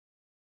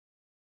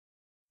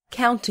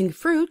Counting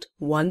fruit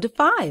 1 to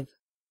 5.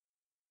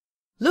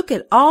 Look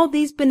at all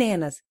these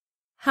bananas.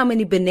 How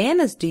many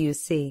bananas do you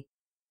see?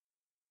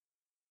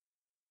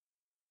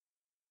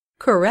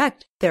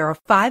 Correct. There are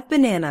 5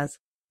 bananas.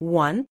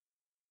 1,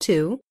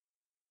 2,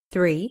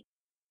 3,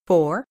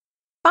 4,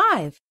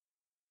 5.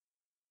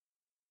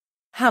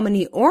 How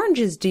many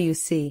oranges do you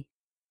see?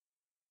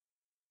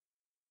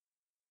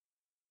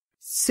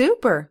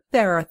 Super!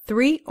 There are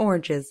 3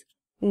 oranges.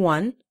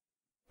 1,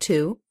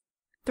 2,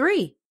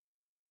 3.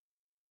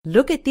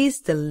 Look at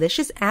these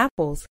delicious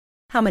apples.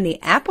 How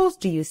many apples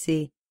do you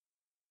see?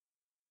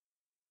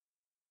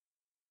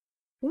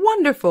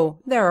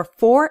 Wonderful! There are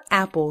 4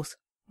 apples.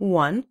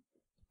 1,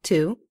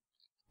 2,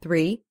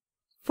 3,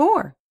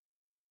 4.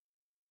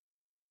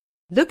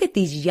 Look at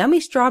these yummy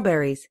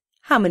strawberries.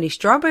 How many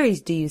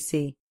strawberries do you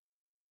see?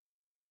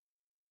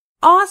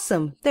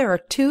 Awesome! There are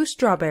 2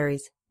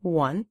 strawberries.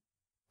 1,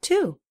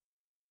 2.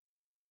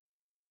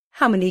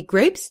 How many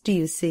grapes do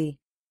you see?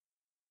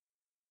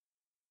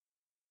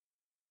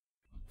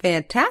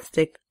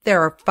 Fantastic!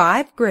 There are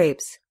 5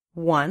 grapes.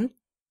 1,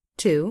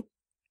 2,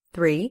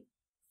 3,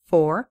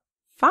 4,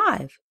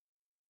 5.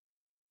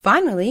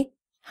 Finally,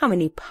 how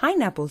many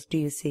pineapples do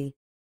you see?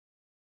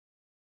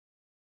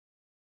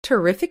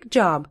 Terrific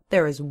job!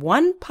 There is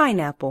 1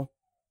 pineapple.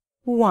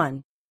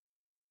 1.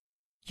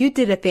 You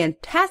did a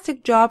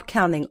fantastic job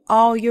counting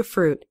all your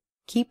fruit.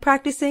 Keep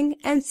practicing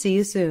and see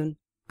you soon.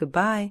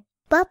 Goodbye.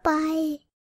 Bye-bye.